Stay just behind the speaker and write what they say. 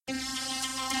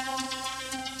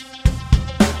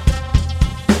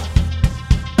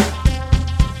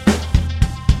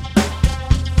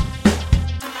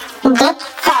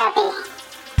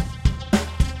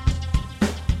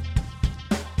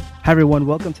Hi, everyone.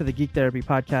 Welcome to the Geek Therapy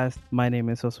Podcast. My name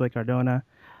is Josue Cardona.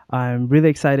 I'm really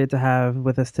excited to have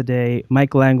with us today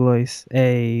Mike Langlois,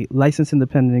 a licensed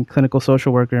independent clinical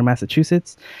social worker in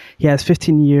Massachusetts. He has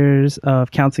 15 years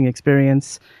of counseling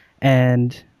experience,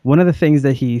 and one of the things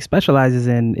that he specializes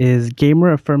in is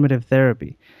Gamer-Affirmative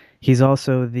Therapy. He's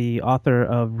also the author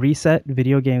of Reset,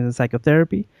 Video Games and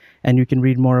Psychotherapy, and you can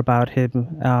read more about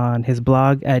him on his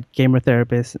blog at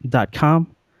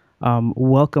gamertherapist.com.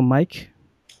 Welcome, Mike.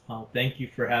 Thank you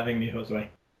for having me, Josue.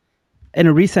 In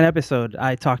a recent episode,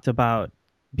 I talked about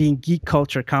being geek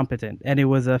culture competent, and it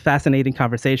was a fascinating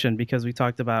conversation because we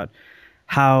talked about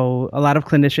how a lot of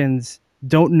clinicians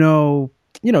don't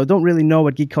really know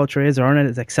what geek culture is or aren't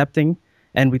as accepting.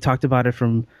 And we talked about it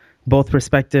from both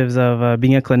perspectives of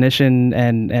being a clinician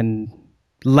and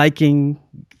liking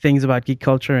things about geek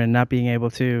culture and not being able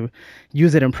to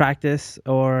use it in practice,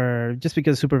 or just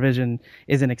because supervision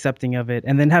isn't accepting of it.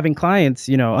 And then having clients,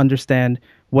 understand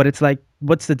what it's like.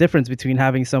 What's the difference between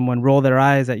having someone roll their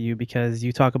eyes at you because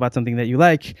you talk about something that you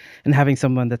like and having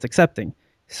someone that's accepting?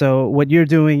 So what you're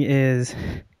doing is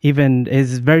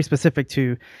very specific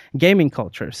to gaming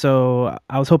culture. So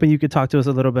I was hoping you could talk to us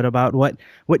a little bit about what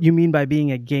you mean by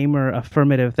being a gamer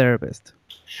affirmative therapist.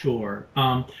 Sure.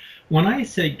 When I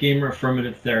say gamer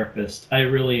affirmative therapist, I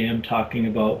really am talking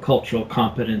about cultural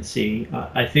competency.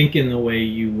 I think in the way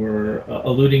you were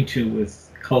alluding to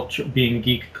with culture, being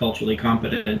geek culturally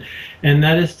competent, and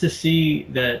that is to see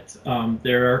that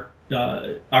there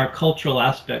are cultural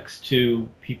aspects to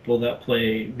people that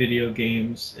play video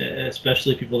games,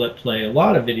 especially people that play a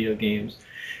lot of video games.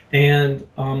 And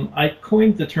I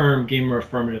coined the term gamer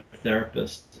affirmative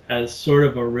therapist as sort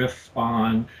of a riff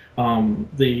on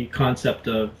the concept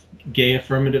of gay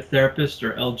affirmative therapist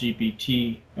or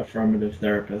LGBT affirmative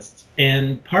therapists.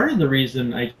 And part of the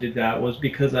reason I did that was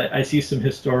because I see some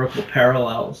historical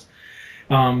parallels.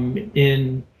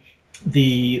 In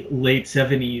the late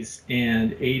 70s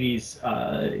and 80s,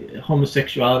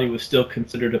 homosexuality was still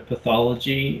considered a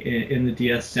pathology in the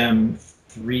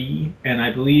DSM-3, and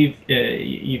I believe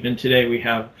even today we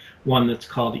have one that's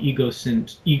called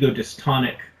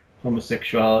ego-dystonic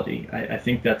homosexuality. I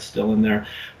think that's still in there.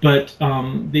 But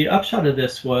the upshot of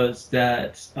this was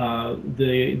that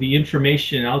the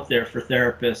information out there for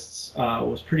therapists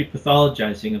was pretty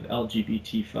pathologizing of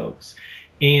LGBT folks.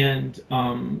 And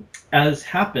as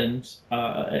happened,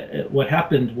 what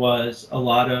happened was a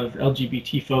lot of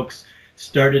LGBT folks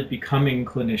started becoming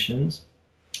clinicians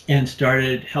and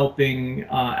started helping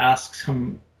ask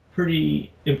some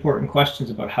pretty important questions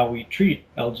about how we treat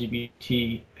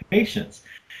LGBT patients.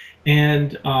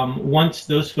 And once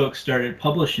those folks started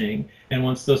publishing, and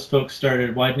once those folks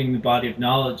started widening the body of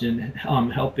knowledge and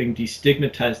helping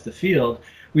destigmatize the field,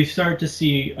 we started to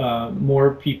see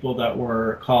more people that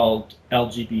were called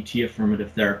LGBT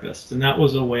affirmative therapists. And that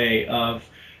was a way of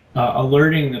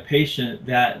alerting the patient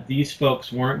that these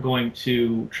folks weren't going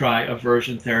to try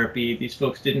aversion therapy. These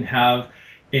folks didn't have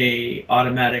a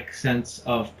automatic sense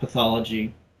of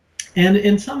pathology. And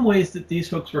in some ways that these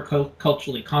folks were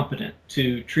culturally competent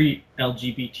to treat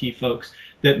LGBT folks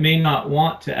that may not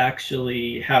want to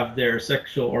actually have their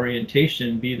sexual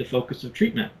orientation be the focus of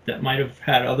treatment, that might have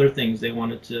had other things they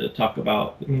wanted to talk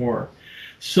about more.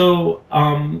 So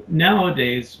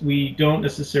nowadays, we don't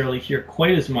necessarily hear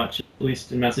quite as much, at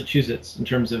least in Massachusetts, in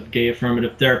terms of gay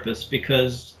affirmative therapists,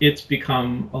 because it's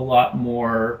become a lot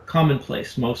more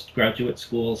commonplace. Most graduate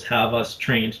schools have us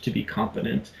trained to be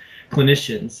competent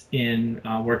clinicians in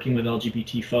working with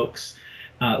LGBT folks,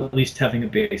 at least having a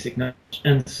basic knowledge.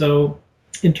 And so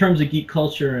in terms of geek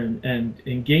culture and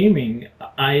in gaming,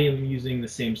 I am using the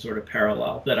same sort of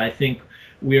parallel, that I think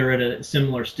we're at a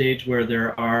similar stage where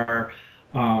there are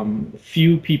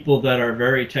few people that are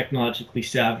very technologically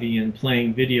savvy and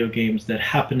playing video games that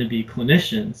happen to be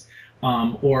clinicians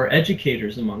or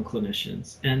educators among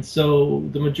clinicians. And so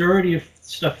the majority of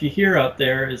stuff you hear out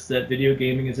there is that video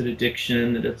gaming is an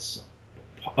addiction, that it's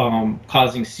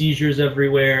causing seizures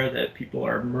everywhere, that people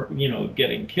are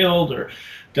getting killed or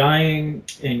dying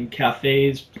in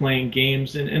cafes playing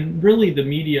games, and really the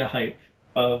media hype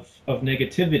of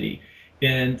negativity.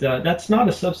 And that's not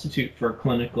a substitute for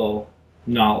clinical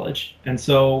knowledge. And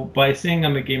so by saying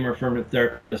I'm a gamer affirmative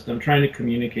therapist, I'm trying to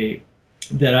communicate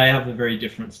that I have a very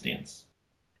different stance.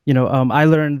 I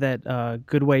learned that a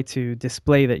good way to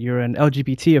display that you're an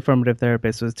LGBT affirmative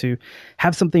therapist was to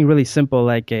have something really simple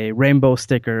like a rainbow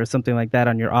sticker or something like that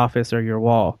on your office or your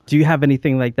wall. Do you have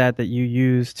anything like that you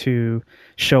use to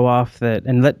show off that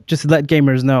and let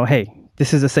gamers know, hey,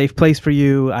 this is a safe place for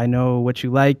you. I know what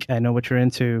you like. I know what you're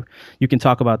into. You can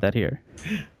talk about that here.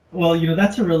 Well,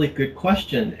 that's a really good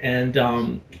question. And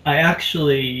I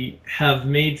actually have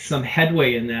made some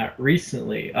headway in that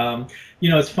recently.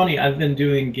 It's funny, I've been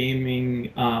doing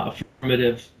gaming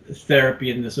affirmative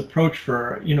therapy and this approach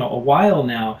for, a while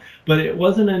now, but it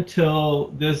wasn't until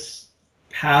this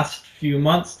past few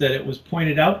months that it was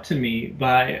pointed out to me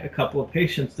by a couple of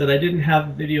patients that I didn't have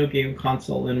a video game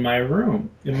console in my room,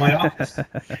 in my office.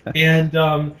 And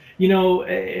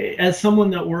as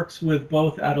someone that works with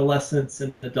both adolescents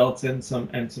and adults and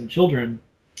some children,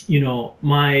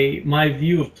 my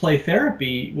view of play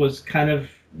therapy was kind of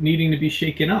needing to be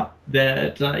shaken up.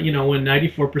 That when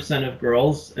 94% of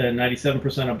girls and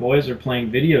 97% of boys are playing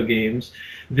video games,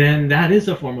 then that is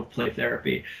a form of play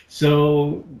therapy.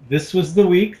 So this was the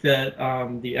week that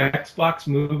the Xbox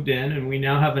moved in, and we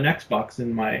now have an Xbox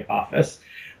in my office,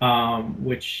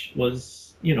 which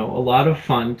was a lot of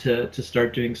fun to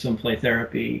start doing some play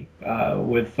therapy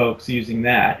with folks using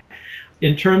that.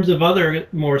 In terms of other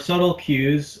more subtle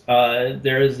cues,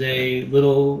 there is a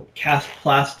little cast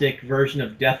plastic version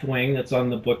of Deathwing that's on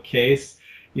the bookcase.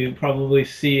 You probably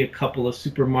see a couple of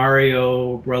Super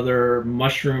Mario Brother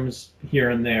mushrooms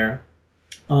here and there.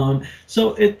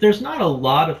 So there's not a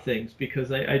lot of things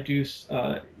because I do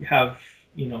have,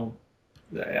 you know,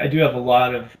 I do have a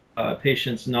lot of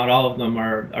patients. Not all of them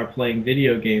are playing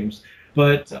video games,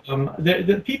 but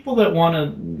the people that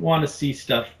want to see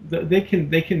stuff, they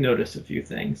can notice a few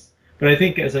things. But I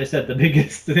think, as I said, the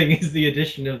biggest thing is the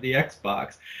addition of the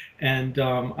Xbox, and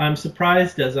I'm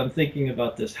surprised as I'm thinking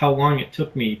about this how long it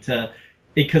took me to,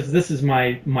 because this is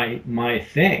my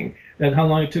thing, that how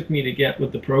long it took me to get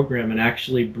with the program and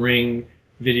actually bring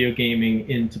video gaming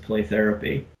into play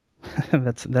therapy.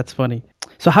 That's funny.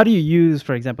 So how do you use,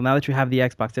 for example, now that you have the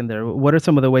Xbox in there, what are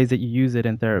some of the ways that you use it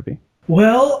in therapy?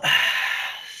 Well,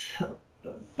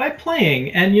 by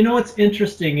playing. And what's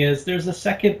interesting is there's a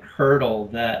second hurdle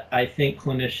that I think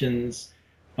clinicians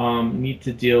need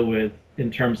to deal with in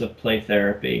terms of play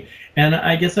therapy. And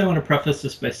I guess I want to preface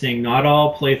this by saying not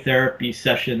all play therapy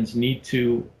sessions need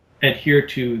to adhere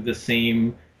to the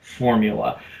same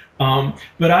formula.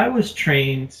 But I was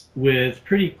trained with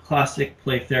pretty classic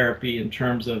play therapy in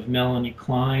terms of Melanie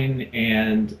Klein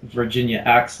and Virginia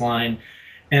Axline,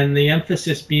 and the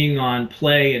emphasis being on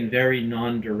play and very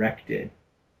non-directed.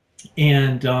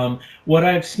 And what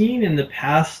I've seen in the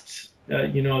past,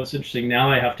 it's interesting.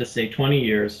 Now I have to say 20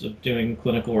 years of doing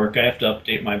clinical work. I have to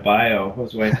update my bio.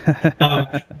 Um,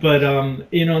 but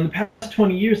in the past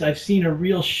 20 years, I've seen a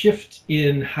real shift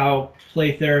in how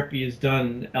play therapy is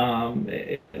done,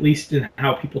 at least in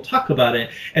how people talk about it.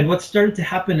 And what started to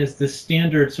happen is this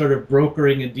standard sort of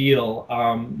brokering a deal.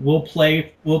 We'll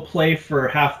play for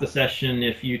half the session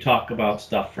if you talk about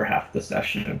stuff for half the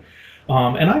session.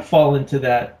 And I fall into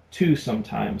that too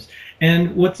sometimes.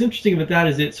 And what's interesting about that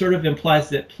is it sort of implies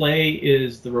that play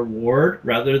is the reward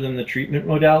rather than the treatment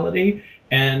modality,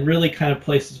 and really kind of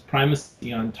places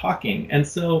primacy on talking. And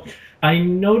so I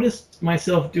noticed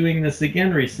myself doing this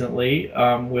again recently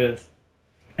with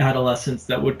adolescents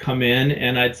that would come in,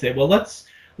 and I'd say, well,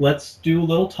 let's do a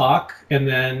little talk, and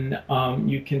then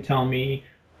you can tell me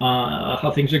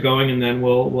how things are going, and then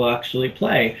we'll actually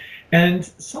play. And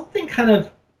something kind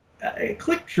of it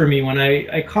clicked for me when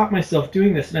I caught myself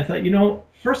doing this, and I thought,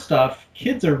 first off,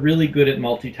 kids are really good at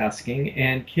multitasking,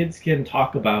 and kids can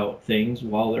talk about things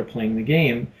while they're playing the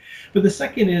game. But the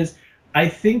second is, I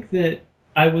think that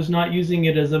I was not using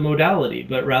it as a modality,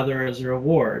 but rather as a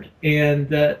reward, and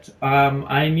that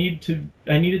I needed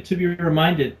to be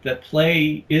reminded that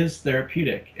play is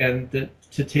therapeutic, and that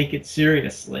to take it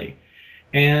seriously.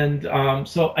 And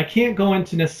so I can't go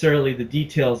into necessarily the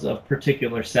details of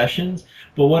particular sessions,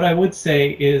 but what I would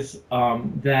say is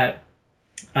that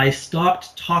I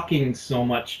stopped talking so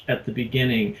much at the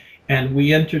beginning, and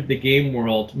we entered the game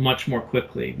world much more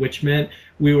quickly, which meant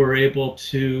we were able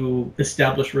to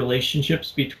establish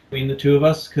relationships between the two of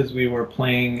us because we were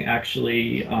playing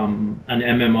actually an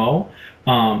MMO.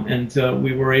 And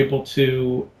we were able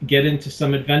to get into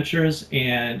some adventures,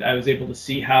 and I was able to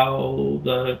see how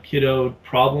the kiddo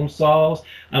problem solves.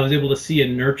 I was able to see a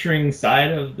nurturing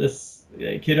side of this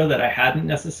kiddo that I hadn't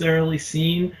necessarily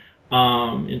seen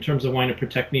in terms of wanting to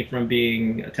protect me from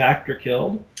being attacked or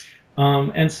killed.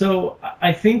 And so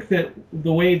I think that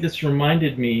the way this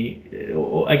reminded me,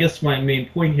 I guess my main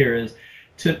point here is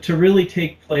to really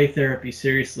take play therapy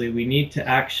seriously, we need to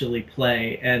actually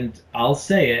play. And I'll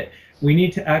say it, we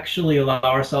need to actually allow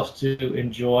ourselves to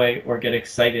enjoy or get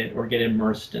excited or get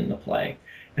immersed in the play.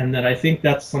 And that I think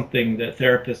that's something that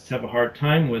therapists have a hard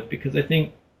time with, because I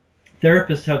think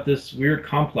therapists have this weird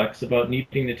complex about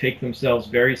needing to take themselves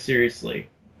very seriously.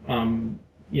 And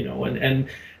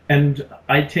And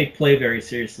I take play very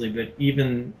seriously, but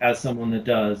even as someone that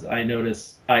does, I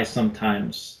notice I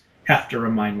sometimes have to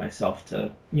remind myself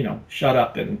to, shut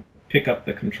up and pick up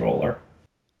the controller.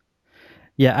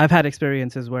 Yeah, I've had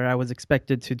experiences where I was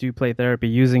expected to do play therapy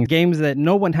using games that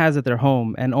no one has at their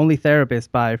home and only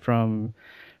therapists buy from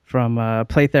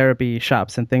play therapy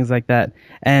shops and things like that.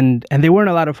 And they weren't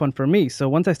a lot of fun for me. So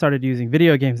once I started using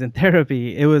video games in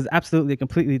therapy, it was absolutely a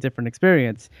completely different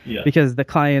experience Yeah. because the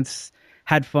clients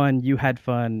had fun, you had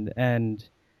fun, and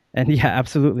yeah,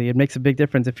 absolutely, it makes a big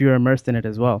difference if you're immersed in it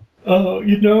as well. Oh,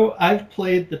 I've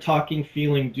played the talking,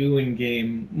 feeling, doing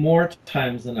game more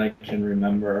times than I can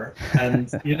remember.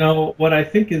 And, what I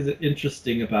think is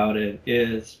interesting about it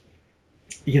is,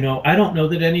 I don't know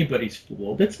that anybody's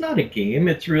fooled. It's not a game.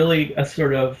 It's really a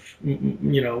sort of,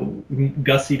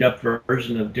 gussied up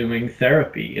version of doing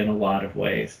therapy in a lot of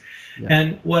ways. Yeah.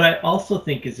 And what I also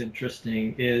think is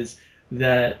interesting is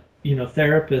that,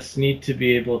 therapists need to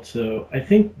be able to, I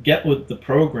think, get with the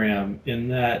program in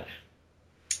that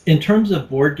in terms of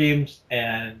board games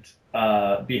and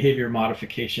behavior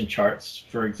modification charts,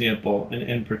 for example,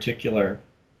 in particular,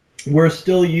 we're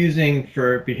still using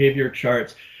for behavior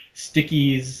charts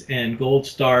stickies and gold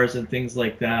stars and things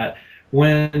like that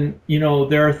when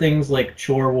there are things like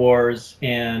chore wars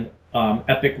and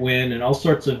epic win and all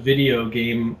sorts of video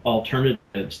game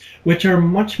alternatives which are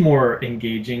much more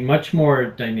engaging, much more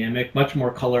dynamic, much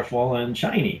more colorful and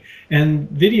shiny. And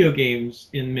video games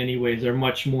in many ways are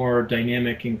much more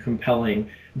dynamic and compelling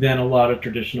than a lot of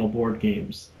traditional board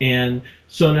games. And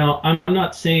so now I'm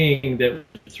not saying that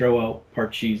we throw out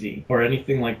Parcheesi or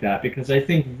anything like that because I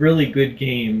think really good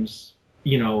games,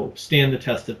 stand the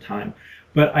test of time.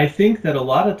 But I think that a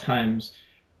lot of times,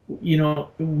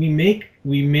 we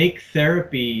make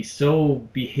therapy so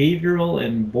behavioral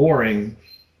and boring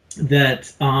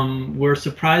that we're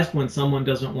surprised when someone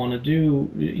doesn't want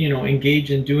to engage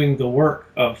in doing the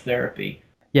work of therapy.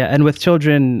 Yeah, and with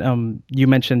children, you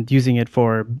mentioned using it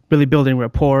for really building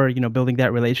rapport, building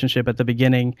that relationship at the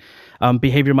beginning,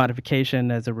 behavior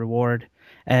modification as a reward.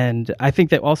 And I think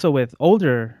that also with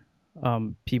older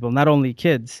people, not only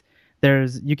kids,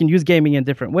 you can use gaming in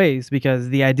different ways because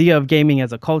the idea of gaming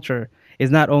as a culture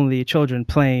is not only children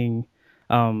playing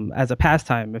as a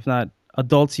pastime, if not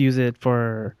adults use it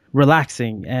for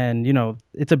relaxing. And,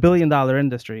 it's $1 billion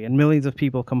industry and millions of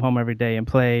people come home every day and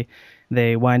play,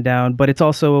 they wind down, but it's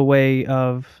also a way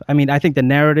of, I mean, I think the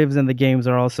narratives in the games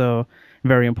are also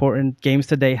very important. Games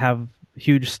today have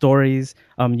huge stories.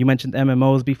 You mentioned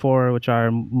MMOs before, which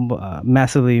are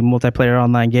massively multiplayer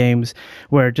online games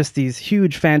where just these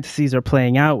huge fantasies are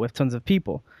playing out with tons of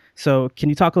people. So can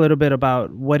you talk a little bit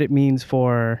about what it means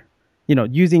for,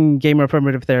 using gamer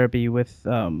affirmative therapy with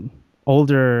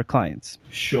older clients?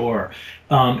 Sure.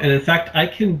 And in fact, I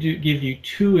can give you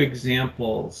two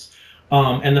examples.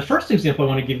 And the first example I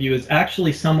want to give you is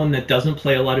actually someone that doesn't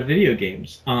play a lot of video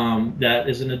games, that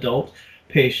is an adult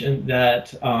patient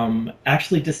that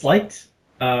actually disliked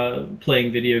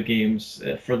playing video games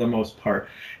for the most part.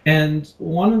 And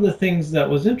one of the things that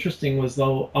was interesting was,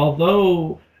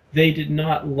 although they did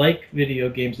not like video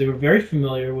games, they were very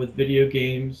familiar with video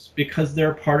games because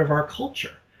they're part of our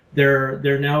culture.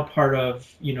 They're now part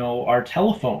of our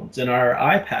telephones and our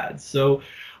iPads. So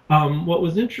what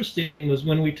was interesting was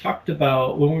when we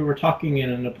were talking in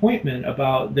an appointment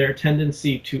about their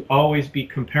tendency to always be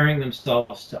comparing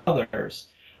themselves to others.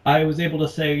 I was able to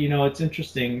say, it's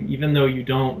interesting, even though you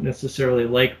don't necessarily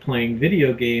like playing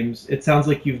video games, it sounds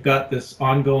like you've got this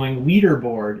ongoing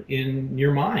leaderboard in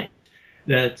your mind.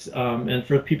 And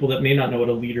for people that may not know what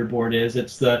a leaderboard is,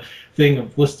 it's the thing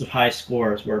of list of high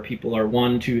scores where people are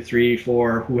 1, 2, 3,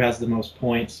 4, who has the most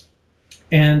points.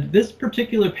 And this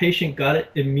particular patient got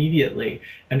it immediately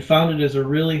and found it as a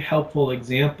really helpful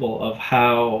example of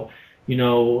how,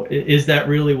 is that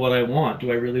really what I want?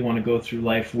 Do I really want to go through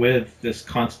life with this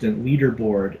constant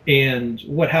leaderboard? And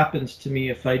what happens to me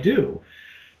if I do?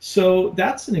 So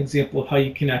that's an example of how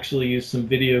you can actually use some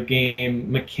video game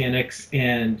mechanics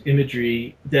and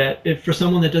imagery that if for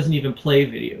someone that doesn't even play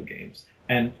video games,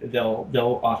 and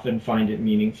they'll often find it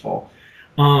meaningful.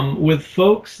 With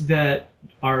folks that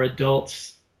are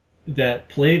adults that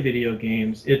play video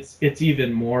games, it's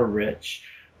even more rich.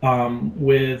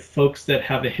 With folks that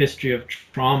have a history of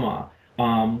trauma,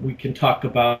 we can talk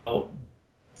about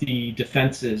the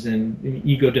defenses and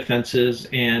ego defenses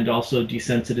and also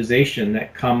desensitization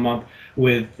that come up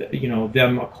with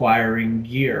them acquiring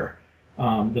gear.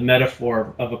 The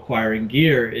metaphor of acquiring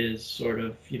gear is sort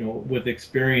of with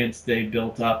experience they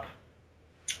built up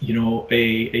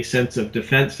a sense of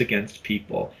defense against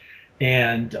people.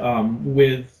 And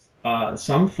with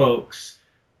some folks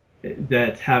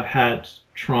that have had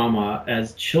trauma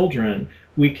as children,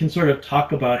 we can sort of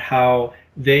talk about how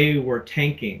they were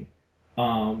tanking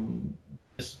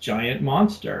this giant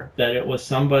monster, that it was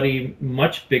somebody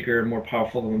much bigger and more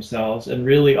powerful than themselves, and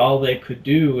really all they could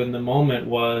do in the moment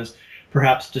was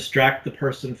perhaps distract the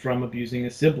person from abusing a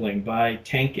sibling by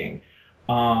tanking.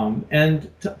 And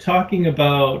talking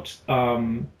about,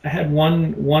 I had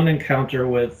one encounter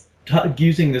with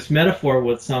using this metaphor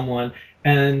with someone,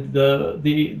 and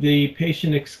the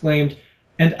patient exclaimed,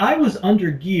 "And I was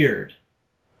undergeared."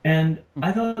 And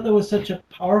I thought that was such a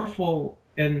powerful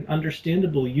and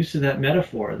understandable use of that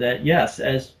metaphor, that yes,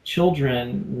 as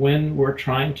children, when we're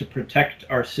trying to protect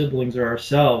our siblings or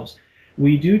ourselves,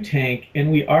 we do tank and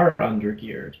we are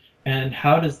undergeared. And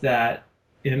how does that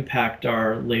impact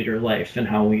our later life and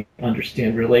how we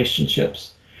understand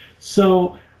relationships?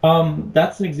 So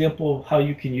that's an example of how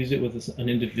you can use it with an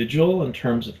individual in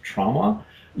terms of trauma.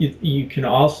 You can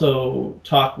also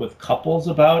talk with couples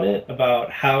about it, about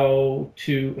how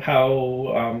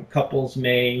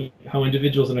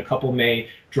individuals in a couple may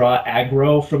draw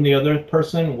aggro from the other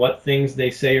person, what things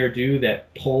they say or do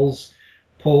that pulls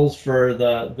for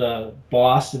the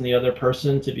boss and the other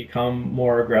person to become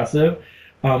more aggressive.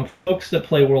 Folks that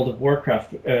play World of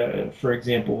Warcraft, for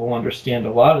example, will understand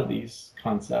a lot of these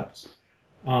concepts.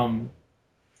 Um,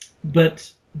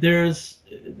 but there's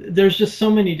just so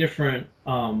many different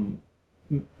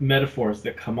metaphors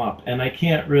that come up, and I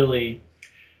can't really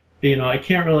begin to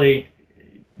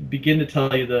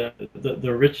tell you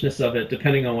the richness of it,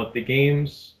 depending on what the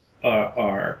games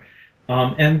are.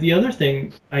 And the other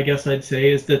thing I guess I'd say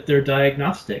is that they're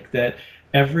diagnostic, that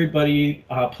everybody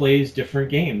plays different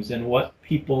games, and what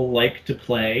people like to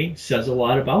play says a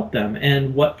lot about them,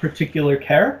 and what particular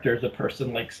characters a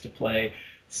person likes to play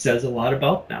says a lot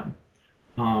about them.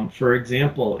 For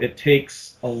example, it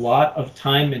takes a lot of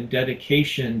time and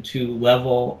dedication to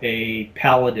level a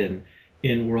paladin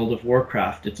in World of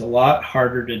Warcraft. It's a lot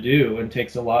harder to do and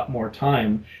takes a lot more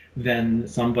time than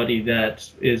somebody that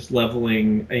is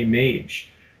leveling a mage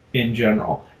in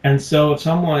general. And so if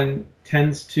someone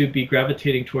tends to be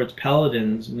gravitating towards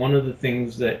paladins, one of the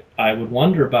things that I would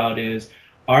wonder about is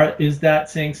that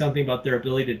saying something about their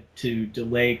ability to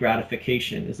delay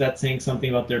gratification? Is that saying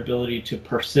something about their ability to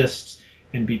persist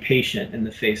and be patient in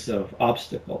the face of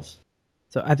obstacles?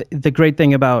 So the great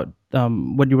thing about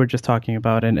what you were just talking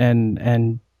about,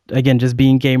 and again, just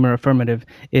being gamer affirmative,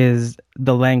 is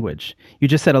the language. You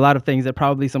just said a lot of things that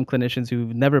probably some clinicians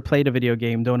who've never played a video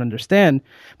game don't understand.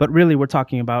 But really, we're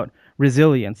talking about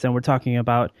resilience, and we're talking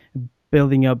about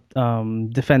building up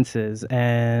defenses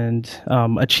and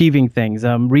achieving things,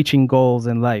 reaching goals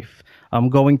in life,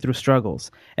 going through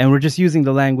struggles, and we're just using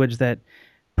the language that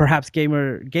perhaps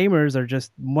gamers are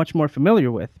just much more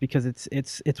familiar with, because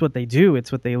it's what they do,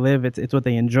 it's what they live, it's what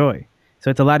they enjoy.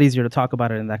 So it's a lot easier to talk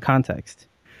about it in that context.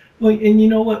 Well, and you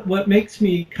know what makes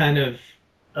me kind of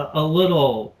a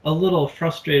little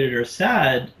frustrated or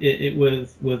sad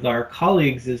with our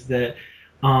colleagues is that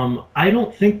I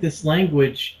don't think this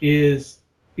language is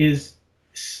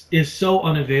so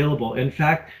unavailable. In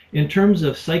fact, in terms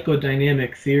of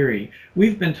psychodynamic theory,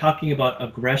 we've been talking about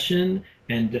aggression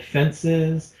and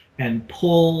defenses and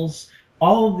pulls,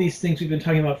 all of these things we've been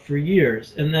talking about for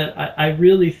years, and that I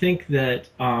really think that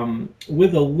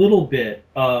with a little bit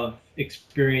of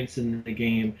experience in the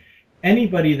game,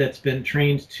 anybody that's been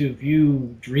trained to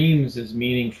view dreams as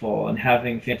meaningful and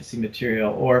having fantasy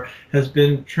material, or has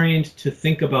been trained to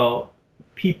think about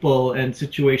people and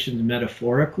situations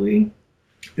metaphorically,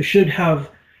 should have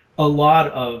a lot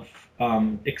of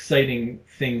exciting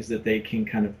things that they can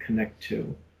kind of connect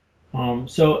to.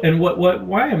 And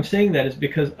why I'm saying that is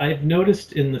because I've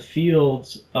noticed in the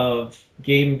fields of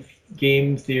game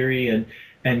theory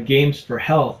and games for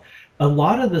health, a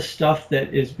lot of the stuff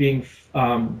that is being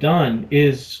done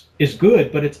is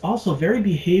good, but it's also very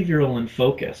behavioral in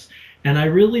focus. And I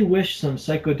really wish some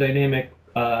psychodynamic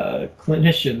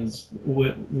clinicians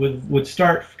would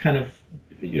start kind of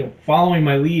following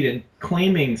my lead and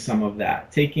claiming some of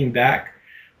that, taking back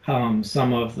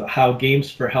some of how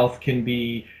games for health can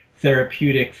be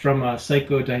therapeutic from a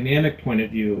psychodynamic point of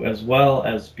view as well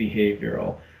as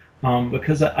behavioral.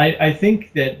 Because I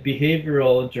think that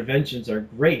behavioral interventions are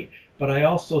great, but I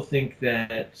also think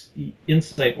that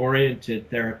insight-oriented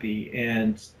therapy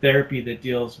and therapy that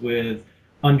deals with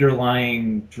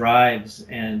underlying drives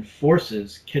and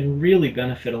forces can really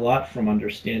benefit a lot from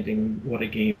understanding what a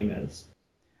game is.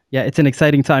 Yeah, it's an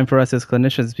exciting time for us as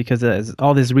clinicians, because as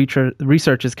all this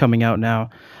research is coming out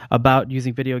now about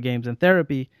using video games in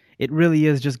therapy, it really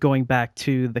is just going back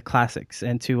to the classics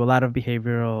and to a lot of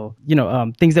behavioral,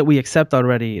 things that we accept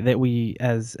already, that we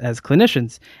as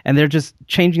clinicians, and they're just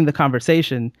changing the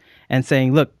conversation and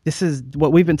saying, look, this is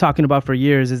what we've been talking about for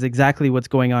years, is exactly what's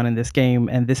going on in this game,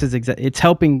 and this is it's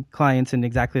helping clients in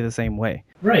exactly the same way.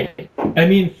 Right. I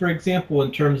mean, for example,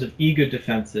 in terms of ego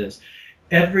defenses,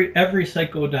 every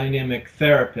psychodynamic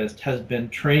therapist has been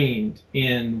trained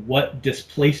in what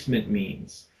displacement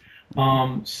means.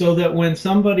 So that when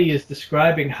somebody is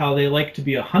describing how they like to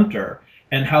be a hunter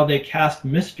and how they cast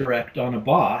misdirect on a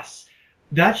boss,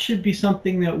 that should be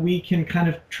something that we can kind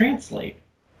of translate,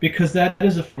 because that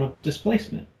is a form of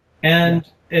displacement. And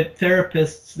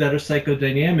therapists that are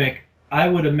psychodynamic, I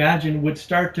would imagine, would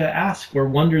start to ask or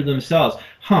wonder themselves,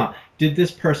 did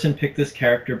this person pick this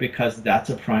character because that's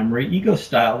a primary ego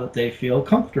style that they feel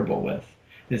comfortable with?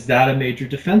 Is that a major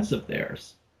defense of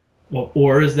theirs?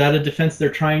 Or is that a defense they're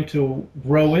trying to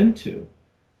grow into?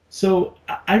 So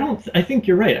I think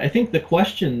you're right. I think the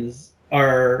questions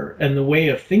are, and the way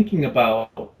of thinking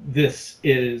about this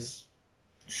is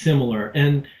similar.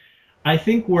 And I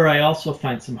think where I also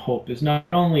find some hope is not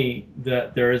only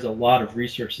that there is a lot of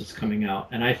research that's coming out,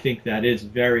 and I think that is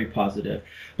very positive,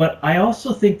 but I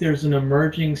also think there's an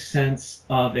emerging sense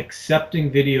of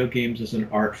accepting video games as an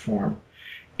art form.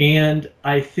 And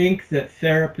I think that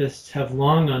therapists have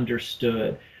long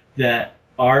understood that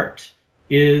art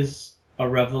is a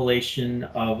revelation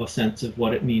of a sense of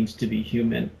what it means to be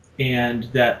human, and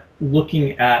that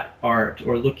looking at art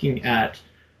or looking at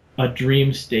a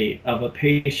dream state of a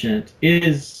patient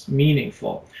is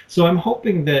meaningful. So I'm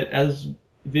hoping that as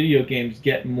video games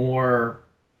get more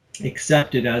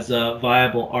accepted as a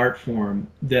viable art form,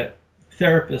 that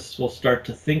therapists will start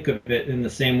to think of it in the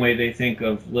same way they think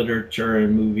of literature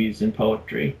and movies and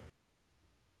poetry.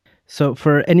 So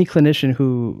for any clinician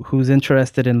who's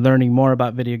interested in learning more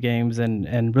about video games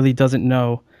and really doesn't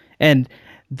know, and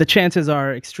the chances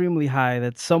are extremely high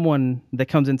that someone that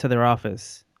comes into their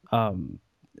office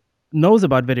knows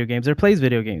about video games or plays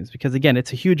video games, because again,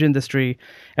 it's a huge industry.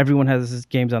 Everyone has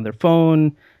games on their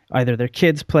phone. Either their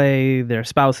kids play, their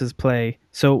spouses play.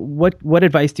 So what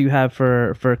advice do you have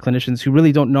for clinicians who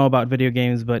really don't know about video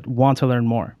games but want to learn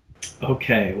more?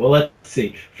 Okay, well, let's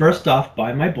see. First off,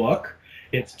 buy my book.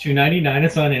 It's $2.99.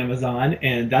 It's on Amazon,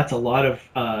 and that's a lot of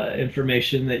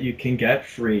information that you can get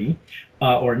free,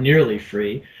 or nearly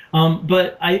free.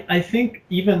 But I think,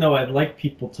 even though I'd like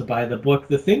people to buy the book,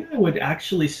 the thing I would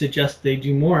actually suggest they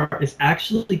do more is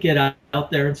actually get out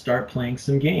there and start playing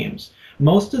some games.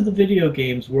 Most of the video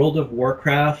games, World of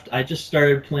Warcraft, I just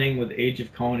started playing with Age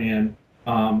of Conan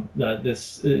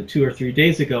this 2 or 3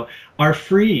 days ago, are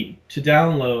free to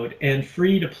download and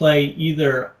free to play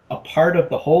either a part of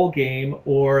the whole game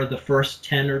or the first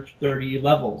 10 or 30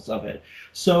 levels of it.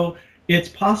 So it's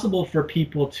possible for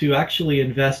people to actually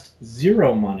invest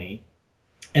zero money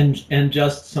and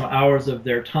just some hours of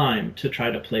their time to try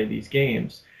to play these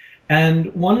games.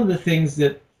 And one of the things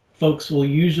that folks will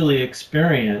usually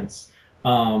experience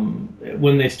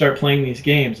when they start playing these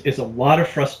games is a lot of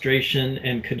frustration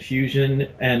and confusion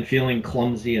and feeling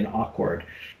clumsy and awkward.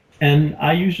 And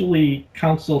I usually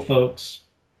counsel folks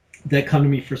that come to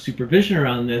me for supervision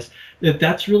around this,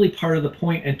 that's really part of the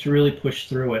point, and to really push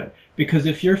through it. Because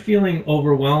if you're feeling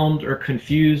overwhelmed or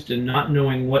confused and not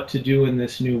knowing what to do in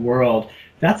this new world,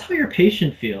 that's how your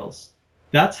patient feels.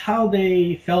 That's how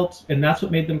they felt, and that's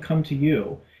what made them come to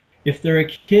you. If they're a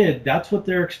kid, that's what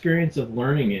their experience of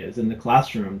learning is in the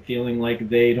classroom, feeling like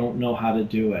they don't know how to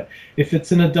do it. If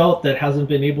it's an adult that hasn't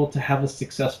been able to have a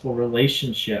successful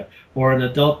relationship, or an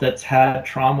adult that's had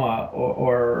trauma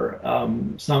or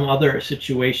some other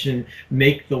situation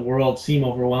make the world seem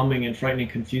overwhelming and frightening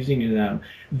and confusing to them,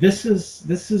 this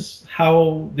is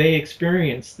how they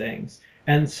experience things.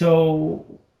 And so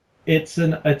it's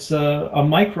a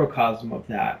microcosm of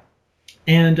that.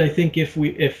 And I think if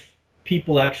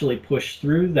people actually push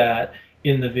through that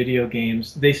in the video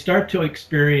games, they start to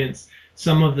experience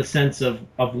some of the sense of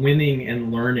winning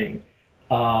and learning,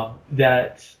 and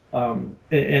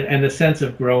a sense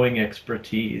of growing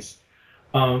expertise.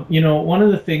 One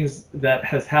of the things that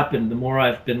has happened, the more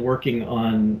I've been working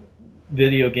on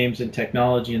video games and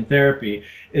technology and therapy,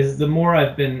 is the more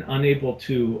I've been unable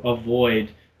to avoid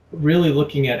really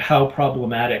looking at how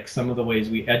problematic some of the ways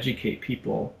we educate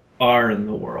people are in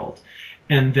the world.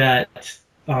 And that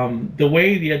the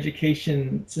way the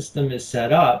education system is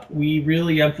set up, we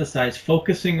really emphasize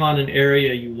focusing on an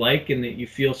area you like and that you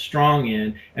feel strong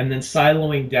in, and then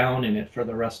siloing down in it for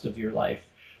the rest of your life.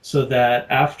 so that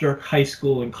after high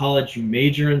school and college you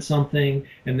major in something,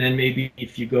 and then maybe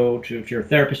if you're a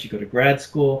therapist, you go to grad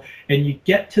school, and you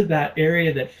get to that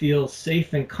area that feels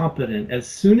safe and competent as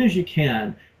soon as you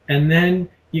can, and then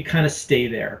you kind of stay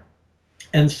there.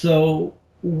 And so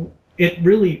it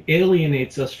really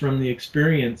alienates us from the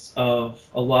experience of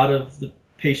a lot of the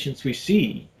patients we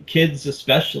see, kids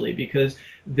especially, because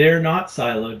they're not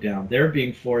siloed down. They're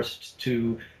being forced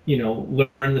to,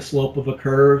 learn the slope of a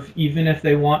curve, even if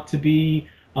they want to be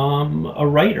a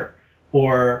writer,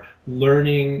 or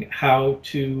learning how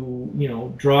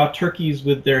to, draw turkeys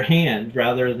with their hand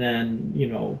rather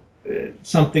than,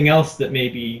 something else that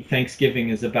maybe Thanksgiving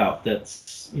is about,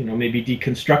 that's, maybe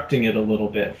deconstructing it a little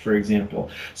bit, for example.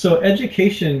 So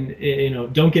education,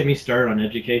 don't get me started on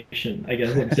education, I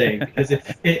guess what I'm saying, because and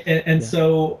Yeah.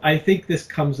 so I think this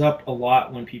comes up a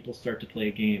lot when people start to play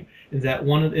a game, is that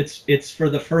it's for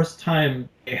the first time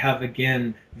they have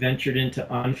again ventured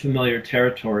into unfamiliar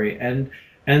territory, and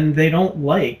they don't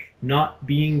like not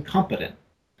being competent.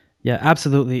 Yeah,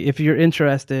 absolutely. If you're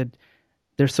interested,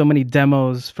 there's so many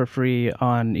demos for free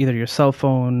on either your cell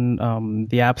phone,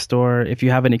 the App Store. If you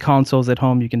have any consoles at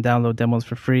home, you can download demos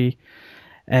for free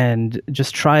and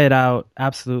just try it out.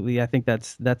 Absolutely. I think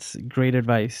that's great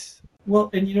advice. Well,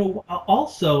 and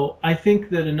also, I think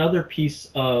that another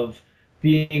piece of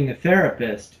being a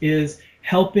therapist is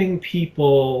helping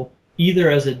people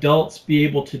either as adults be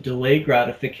able to delay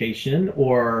gratification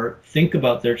or think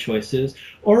about their choices,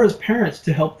 or as parents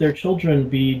to help their children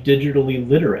be digitally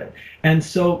literate. And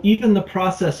so even the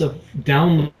process of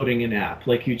downloading an app,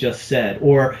 like you just said,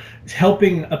 or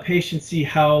helping a patient see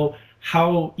how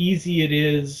easy it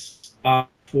is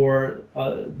for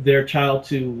their child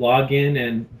to log in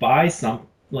and buy some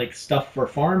like stuff for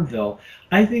Farmville,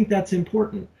 I think that's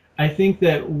important. I think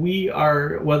that we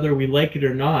are, whether we like it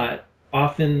or not,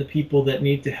 often the people that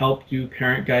need to help do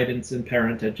parent guidance and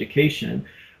parent education,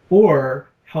 or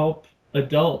help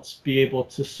adults be able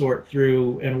to sort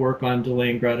through and work on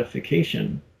delaying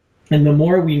gratification. And the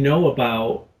more we know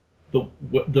about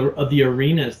the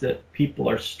arenas that people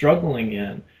are struggling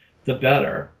in, the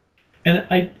better. And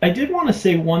I did want to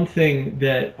say one thing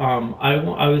that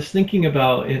I was thinking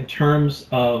about in terms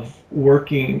of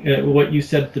working, what you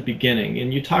said at the beginning.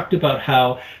 And you talked about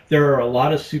how there are a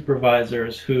lot of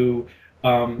supervisors who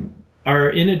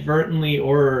are inadvertently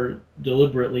or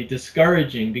deliberately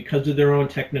discouraging because of their own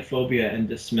technophobia and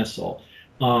dismissal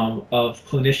of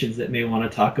clinicians that may want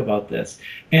to talk about this.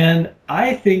 And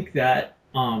I think that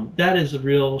that is a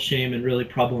real shame and really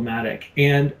problematic.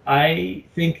 And I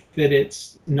think that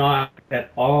it's not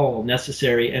at all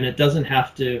necessary, and it doesn't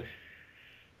have to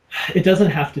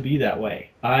be that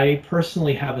way. I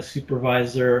personally have a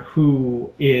supervisor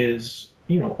who is,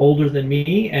 older than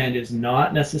me and is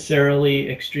not necessarily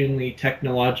extremely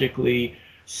technologically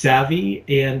savvy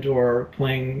and or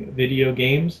playing video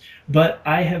games, but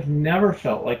I have never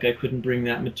felt like I couldn't bring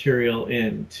that material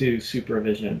into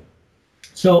supervision.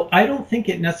 So I don't think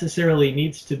it necessarily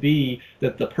needs to be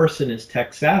that the person is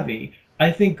tech savvy.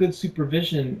 I think good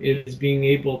supervision is being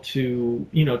able to,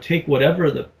 take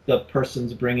whatever the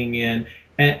person's bringing in,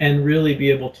 and really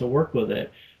be able to work with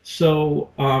it. So,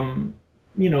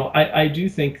 I do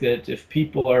think that if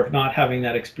people are not having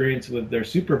that experience with their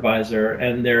supervisor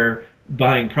and they're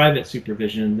buying private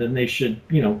supervision, then they should,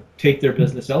 take their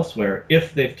business elsewhere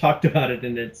if they've talked about it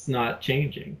and it's not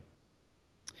changing.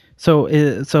 So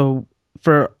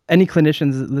for any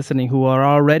clinicians listening who are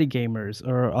already gamers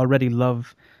or already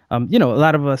love, a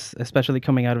lot of us, especially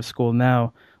coming out of school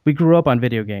now, we grew up on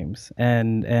video games,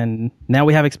 and now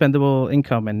we have expendable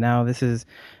income, and now this is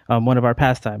one of our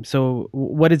pastimes. So,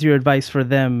 what is your advice for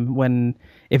them when,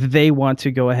 if they want to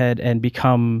go ahead and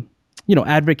become,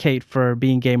 advocate for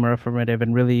being gamer affirmative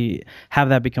and really have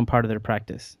that become part of their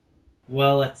practice?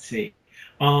 Well, let's see.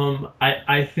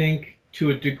 I think to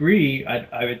a degree,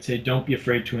 I would say don't be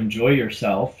afraid to enjoy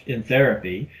yourself in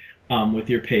therapy with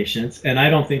your patients. And I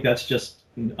don't think that's just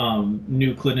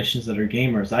new clinicians that are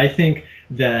gamers. I think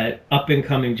that up and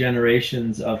coming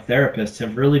generations of therapists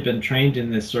have really been trained in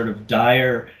this sort of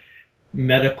dire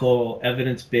medical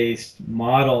evidence-based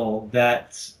model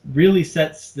that really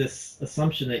sets this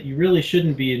assumption that you really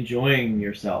shouldn't be enjoying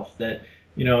yourself, that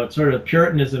it's sort of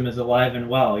Puritanism is alive and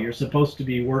well. You're supposed to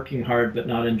be working hard but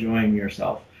not enjoying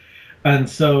yourself. And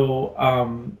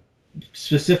so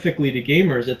specifically to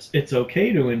gamers, it's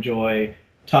okay to enjoy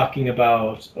talking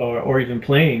about or even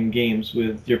playing games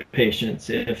with your patients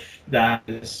if that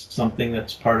is something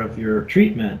that's part of your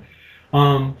treatment.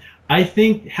 I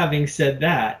think, having said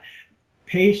that,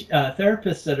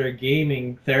 therapists that are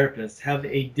gaming therapists have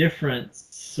a different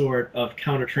sort of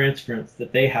countertransference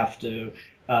that they have to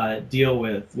deal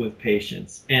with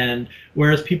patients. And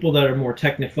whereas people that are more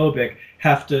technophobic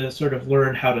have to sort of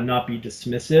learn how to not be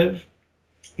dismissive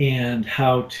and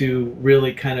how to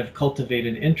really kind of cultivate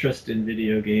an interest in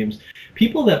video games.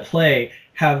 People that play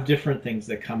have different things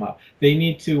that come up. They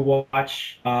need to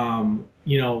watch,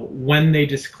 when they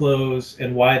disclose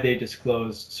and why they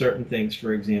disclose certain things,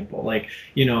 for example. Like,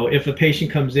 if a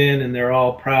patient comes in and they're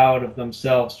all proud of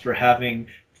themselves for having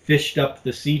fished up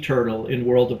the sea turtle in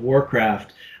World of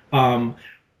Warcraft,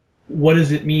 what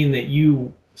does it mean that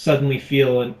you suddenly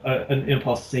feel an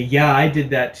impulse to say, yeah, I did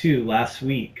that too last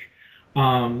week?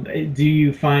 Do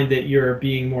you find that you're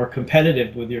being more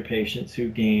competitive with your patients who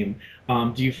game?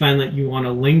 Do you find that you want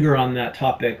to linger on that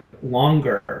topic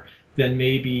longer than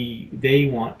maybe they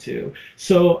want to?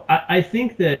 So I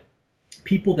think that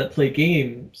people that play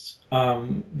games,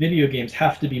 video games,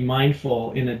 have to be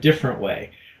mindful in a different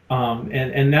way.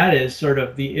 And that is sort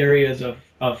of the areas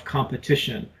of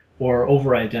competition or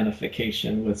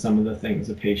over-identification with some of the things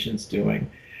a patient's doing.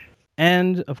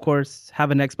 And of course,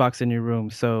 have an Xbox in your room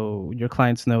so your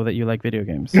clients know that you like video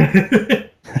games.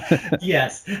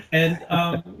 Yes, and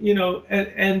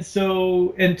and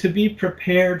to be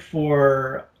prepared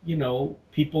for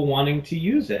people wanting to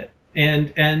use it,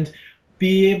 and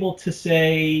be able to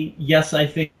say yes, I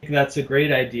think that's a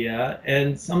great idea,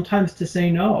 and sometimes to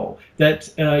say no.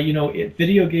 That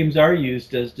video games are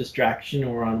used as distraction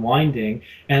or unwinding,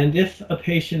 and if a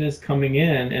patient is coming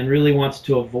in and really wants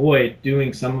to avoid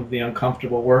doing some of the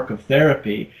uncomfortable work of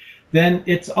therapy, then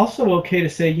it's also okay to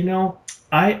say,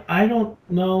 I don't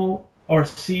know or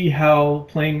see how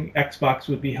playing Xbox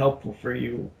would be helpful for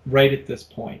you right at this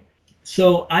point.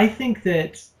 So I think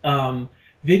that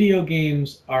video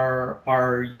games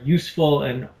are useful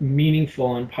and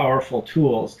meaningful and powerful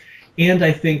tools. And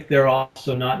I think they're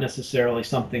also not necessarily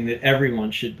something that everyone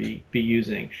should be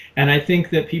using. And I think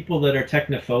that people that are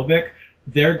technophobic,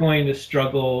 they're going to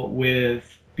struggle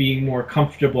with being more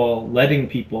comfortable letting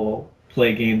people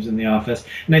play games in the office.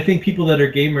 And I think people that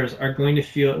are gamers are going to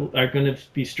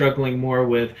be struggling more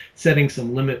with setting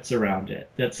some limits around it.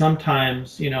 That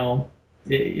sometimes,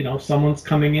 someone's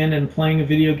coming in and playing a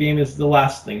video game is the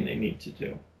last thing they need to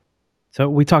do. So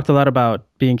we talked a lot about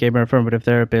being gamer-affirmative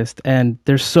therapist, and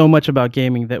there's so much about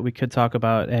gaming that we could talk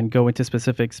about and go into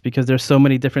specifics because there's so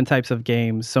many different types of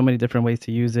games, so many different ways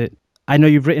to use it. I know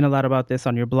you've written a lot about this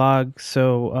on your blog.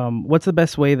 So what's the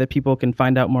best way that people can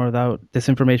find out more about this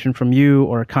information from you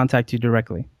or contact you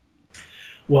directly?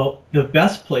 Well, the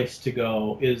best place to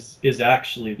go is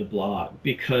actually the blog,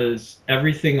 because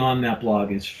everything on that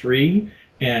blog is free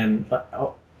and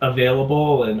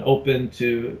available and open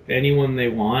to anyone they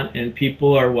want, and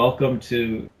people are welcome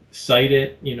to cite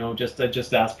it. I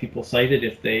just ask people cite it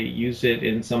if they use it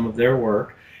in some of their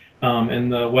work.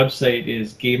 And the website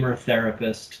is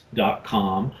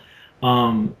gamertherapist.com.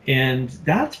 And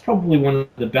that's probably one of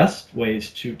the best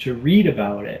ways to read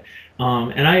about it.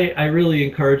 And I really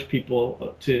encourage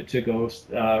people to go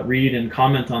read and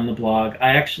comment on the blog.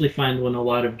 I actually find when a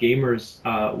lot of gamers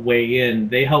weigh in,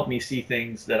 they help me see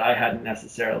things that I hadn't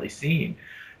necessarily seen.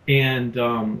 And,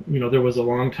 there was a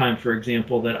long time, for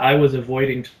example, that I was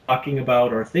avoiding talking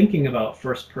about or thinking about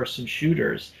first-person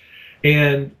shooters.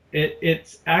 And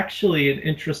it's actually an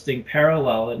interesting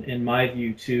parallel, in my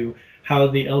view, to how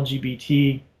the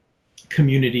LGBT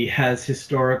community has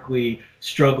historically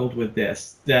struggled with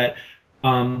this. That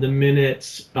the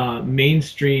minute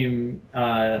mainstream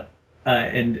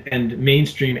and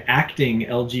mainstream acting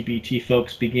LGBT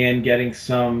folks began getting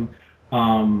some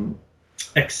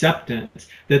acceptance,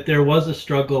 that there was a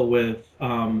struggle with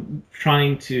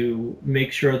trying to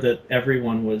make sure that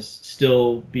everyone was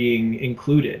still being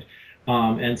included.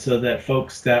 And so that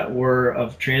folks that were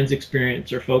of trans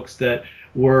experience or folks that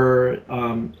were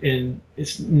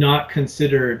it's not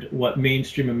considered what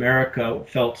mainstream America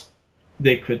felt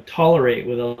they could tolerate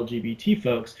with LGBT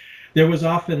folks, there was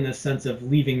often this sense of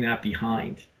leaving that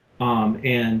behind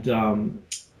and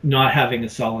not having a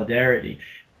solidarity.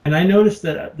 And I noticed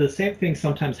that the same thing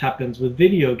sometimes happens with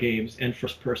video games and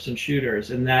first-person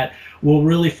shooters, and that we'll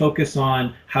really focus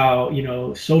on how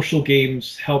social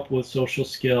games help with social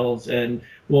skills, and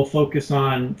we'll focus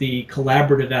on the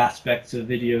collaborative aspects of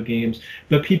video games.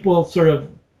 But people sort of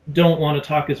don't want to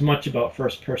talk as much about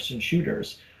first-person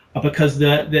shooters because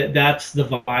that's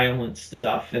the violent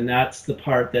stuff, and that's the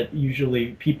part that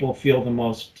usually people feel the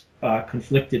most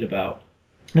conflicted about.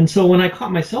 And so when I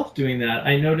caught myself doing that,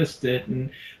 I noticed it, and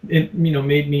it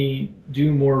made me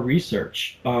do more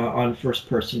research on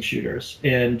first-person shooters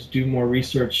and do more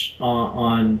research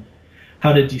on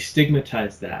how to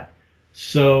destigmatize that.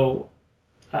 So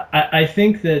I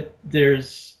think that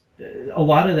there's a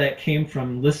lot of that came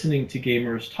from listening to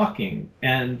gamers talking,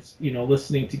 and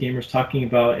listening to gamers talking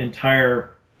about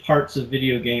entire parts of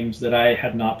video games that I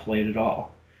had not played at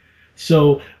all.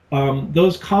 So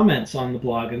those comments on the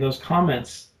blog and those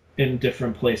comments in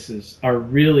different places are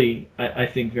really, I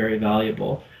think, very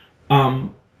valuable.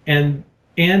 Um, and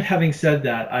and having said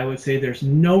that, I would say there's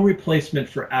no replacement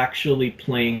for actually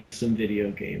playing some video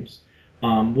games.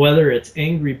 Whether it's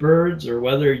Angry Birds or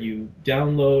whether you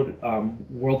download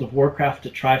World of Warcraft to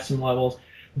try some levels,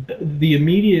 the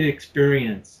immediate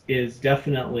experience is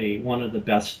definitely one of the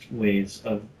best ways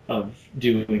of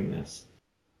doing this.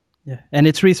 Yeah, and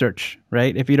it's research,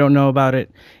 right? If you don't know about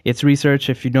it, it's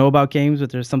research. If you know about games, but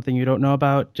there's something you don't know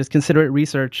about, just consider it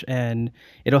research, and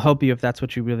it'll help you if that's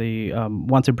what you really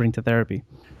want to bring to therapy.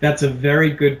 That's a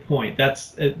very good point.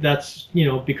 That's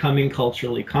becoming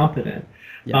culturally competent.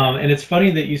 Yeah. And it's funny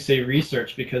that you say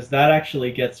research, because that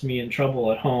actually gets me in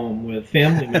trouble at home with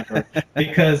family members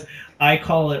because I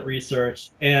call it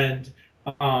research, and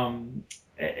I'm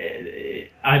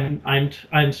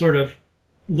sort of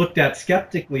looked at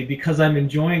skeptically because I'm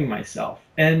enjoying myself.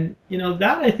 And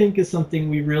that, I think, is something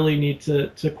we really need to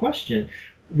question.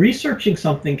 Researching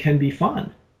something can be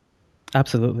fun.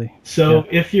 Absolutely. So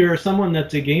yeah. if you're someone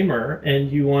that's a gamer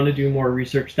and you want to do more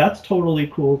research, that's totally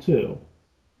cool too.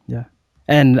 Yeah.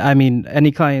 And I mean,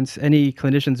 any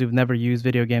clinicians who've never used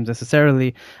video games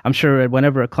necessarily, I'm sure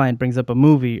whenever a client brings up a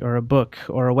movie or a book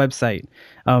or a website,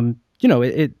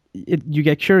 you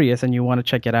get curious and you want to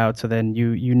check it out. So then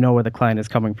you know where the client is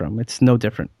coming from. It's no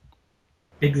different.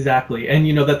 Exactly. And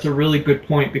that's a really good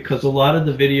point, because a lot of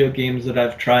the video games that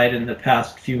I've tried in the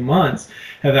past few months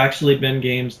have actually been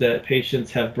games that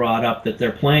patients have brought up that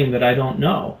they're playing that I don't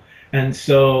know. And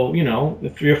so,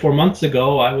 3 or 4 months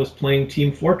ago, I was playing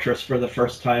Team Fortress for the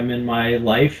first time in my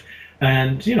life,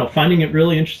 and, finding it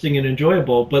really interesting and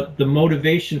enjoyable. But the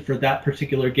motivation for that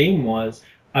particular game was,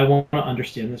 I want to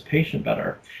understand this patient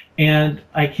better. And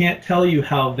I can't tell you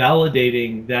how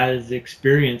validating that is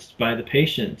experienced by the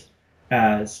patient,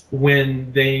 as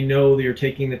when they know that you're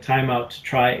taking the time out to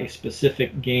try a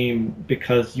specific game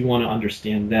because you want to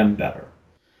understand them better.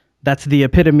 That's the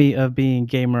epitome of being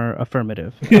gamer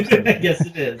affirmative. Yes,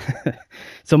 it is.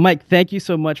 So, Mike, thank you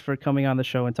so much for coming on the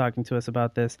show and talking to us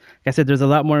about this. Like I said, there's a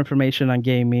lot more information on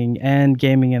gaming and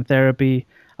therapy.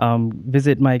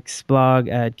 Visit Mike's blog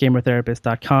at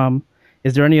gamertherapist.com.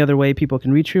 Is there any other way people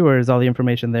can reach you, or is all the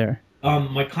information there?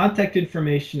 My contact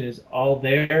information is all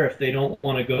there. If they don't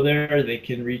want to go there, they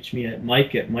can reach me at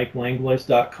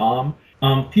mike@mikelanglois.com.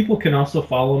 People can also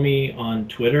follow me on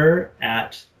Twitter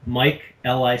at Mike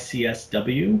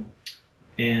LICSW,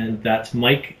 and that's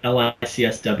Mike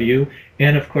LICSW.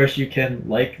 And of course, you can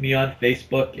like me on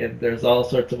Facebook, and there's all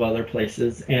sorts of other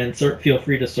places. And feel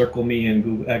free to circle me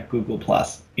at Google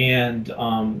Plus. And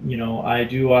I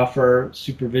do offer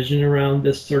supervision around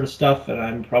this sort of stuff, and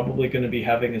I'm probably going to be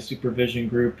having a supervision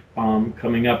group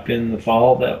coming up in the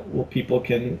fall that people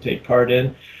can take part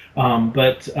in.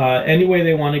 But any way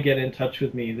they want to get in touch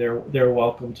with me, they're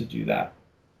welcome to do that.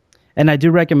 And I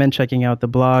do recommend checking out the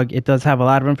blog. It does have a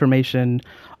lot of information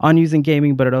on using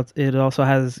gaming, but it also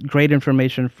has great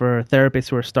information for therapists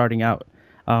who are starting out.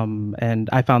 And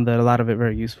I found that a lot of it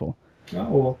very useful. Oh,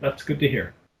 well, that's good to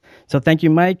hear. So thank you,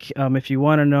 Mike. If you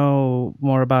want to know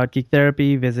more about Geek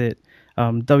Therapy, visit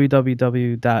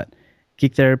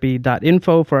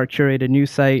www.geektherapy.info for our curated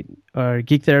news site, or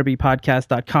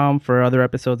geektherapypodcast.com for other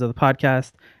episodes of the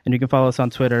podcast. And you can follow us on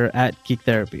Twitter at Geek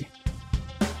Therapy.